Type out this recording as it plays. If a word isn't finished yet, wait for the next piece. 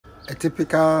A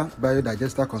typical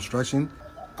biodigester construction.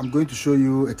 I'm going to show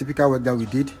you a typical work that we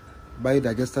did,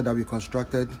 biodigester that we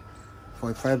constructed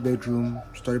for a 5-bedroom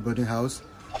story building house,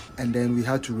 and then we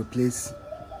had to replace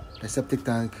the septic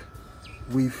tank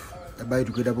with a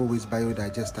biodegradable waste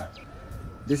biodigester.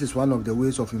 This is one of the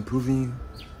ways of improving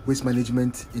waste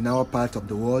management in our part of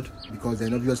the world, because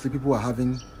then obviously people are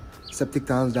having septic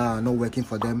tanks that are not working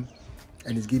for them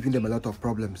and it's giving them a lot of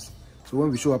problems. So when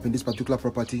we show up in this particular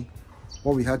property,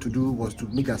 what we had to do was to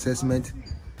make the assessment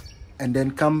and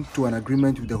then come to an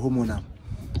agreement with the homeowner.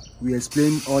 We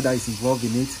explain all that is involved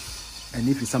in it and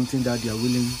if it's something that they are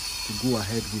willing to go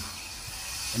ahead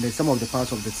with. And then some of the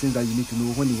parts of the things that you need to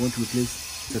know when you want to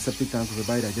replace the septic tank with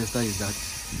a biodigester is that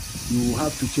you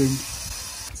have to change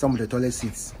some of the toilet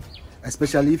seats,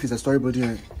 especially if it's a story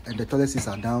building and the toilet seats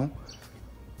are down.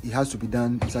 It has to be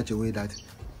done in such a way that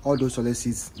all those toilet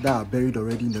seats that are buried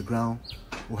already in the ground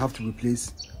will have to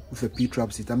replace with a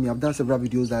Prefab seat. I mean, I've done several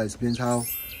videos that explains how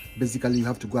basically you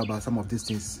have to go about some of these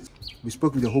things. We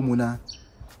spoke with the homeowner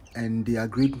and they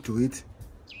agreed to it.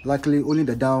 Luckily, only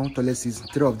the down toilet seats,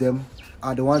 3 of them,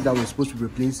 are the ones that were supposed to be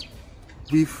replaced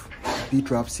with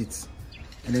Prefab seats.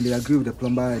 And then they agreed with the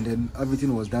plumber and then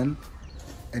everything was done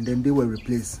and then they were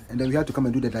replaced. And then we had to come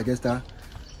and do the digester,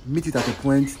 meet it at a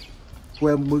point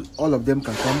where all of them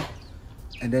can come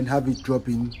and then have it drop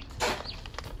into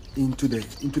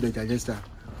the digester.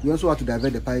 We also had to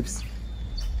divert the pipes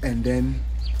and then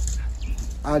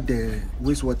add the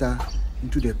wastewater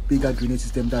into the bigger drainage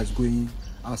system that's going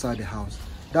outside the house.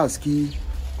 That's key.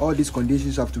 All these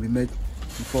conditions have to be met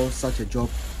before such a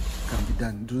job can be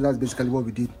done. So that's basically what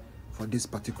we did for this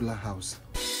particular house.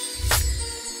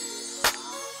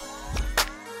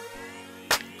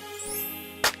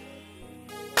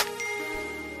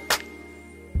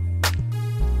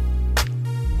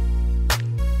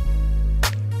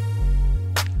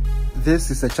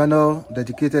 This is a channel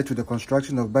dedicated to the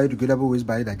construction of biodegradable waste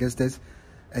biodigesters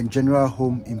and general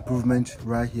home improvement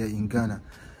right here in Ghana.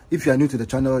 If you are new to the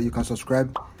channel, you can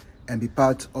subscribe and be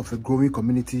part of a growing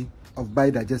community of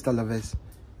biodigester lovers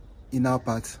in our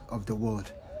part of the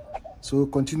world. So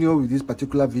continue with this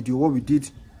particular video. What we did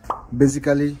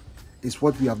basically is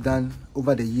what we have done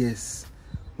over the years.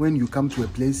 When you come to a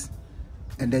place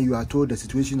and then you are told the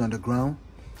situation on the ground,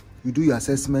 you do your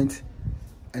assessment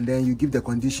and then you give the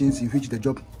conditions in which the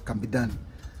job can be done.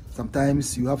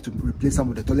 Sometimes you have to replace some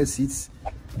of the toilet seats.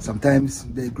 Sometimes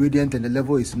the gradient and the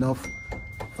level is enough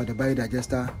for the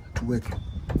biodigester to work.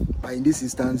 But in this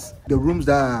instance, the rooms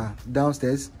that are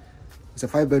downstairs, it's a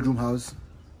 5-bedroom house,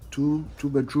 2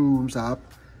 bedroom rooms are up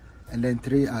and then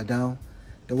 3 are down.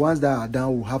 The ones that are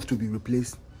down will have to be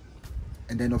replaced.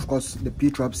 And then of course the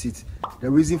Prefab seat. The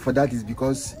reason for that is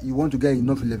because you want to get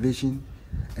enough elevation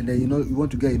and then you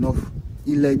want to get enough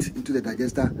inlet into the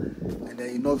digester and then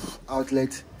enough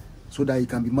outlet so that it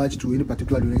can be matched to any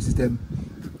particular drainage system,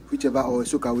 whichever, or a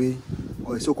soak away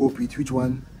or a soak up pit, which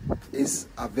one is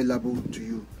available to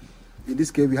you. In this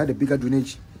case, we had a bigger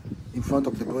drainage in front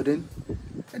of the building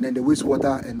and then the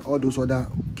wastewater and all those other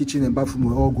kitchen and bathroom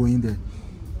were all going there.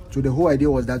 So the whole idea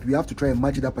was that we have to try and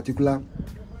match that particular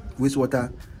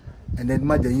wastewater and then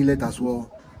match the inlet as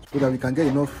well so that we can get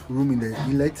enough room in the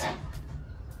inlet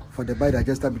for the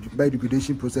biodigester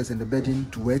biodegradation process and the bedding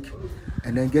to work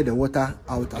and then get the water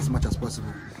out as much as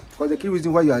possible. Because the key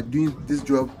reason why you are doing this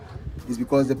job is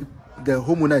because the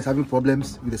homeowner is having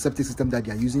problems with the septic system that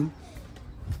they are using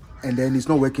and then it's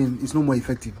not working, it's no more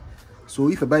effective. So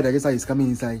if a biodigester is coming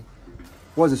inside,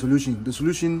 what's the solution? The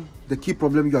solution, the key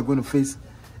problem you are going to face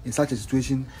in such a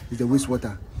situation is the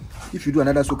wastewater. If you do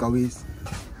another soak away,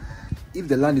 if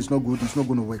the land is not good, it's not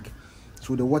going to work.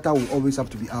 So the water will always have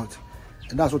to be out.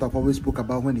 And that's what I've always spoke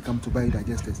about when it comes to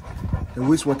biodigesters. The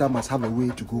wastewater must have a way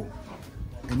to go.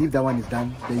 And if that one is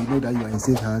done, then you know that you are in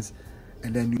safe hands.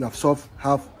 And then you have solved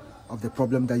half of the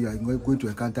problem that you are going to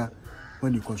encounter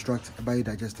when you construct a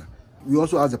biodigester. We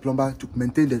also ask the plumber to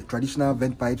maintain the traditional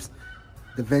vent pipes,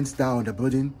 the vents that are on the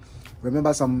building.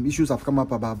 Remember, some issues have come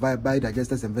up about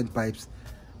biodigesters and vent pipes.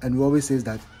 And we always say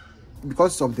that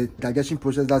because of the digestion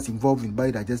process that's involved in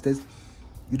biodigesters,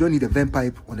 you don't need a vent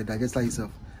pipe on the digester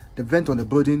itself. The vent on the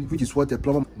building, which is what the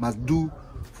plumber must do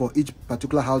for each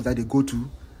particular house that they go to,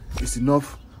 is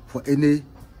enough for any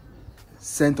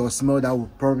scent or smell that will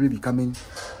probably be coming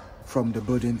from the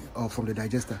building or from the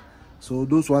digester. So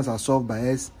those ones are solved by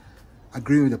us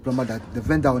agreeing with the plumber that the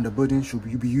vent on the building should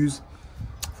be used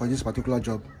for this particular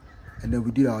job. And then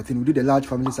we did our thing. We did a large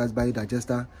family size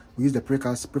biodigester. We used the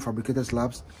prefabricated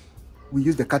slabs. We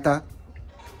used the cutter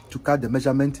to cut the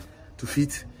measurement to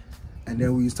fit, and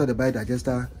then we install the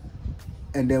biodigester,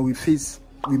 and then we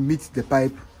meet the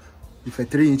pipe with a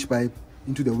 3-inch pipe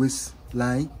into the waste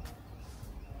line.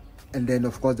 And then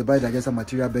of course the biodigester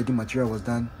material, bedding material was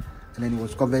done, and then it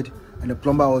was covered. And the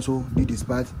plumber also did his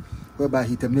part, whereby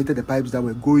he terminated the pipes that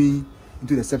were going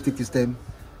into the septic system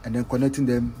and then connecting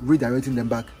them, redirecting them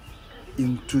back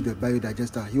into the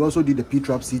biodigester. He also did the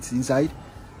P-trap seats inside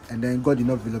and then got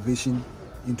enough elevation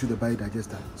into the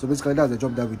biodigester. So basically that's the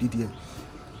job that we did here.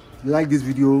 If you like this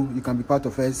video, you can be part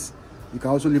of us. You can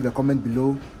also leave a comment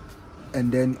below,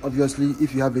 and then obviously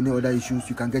if you have any other issues,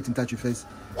 you can get in touch with us.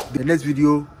 The next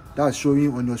video that's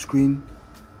showing on your screen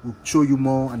will show you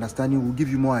more understanding, will give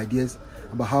you more ideas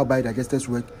about how biodigesters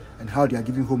work and how they are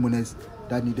giving homeowners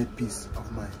that needed peace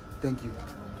of mind. Thank you.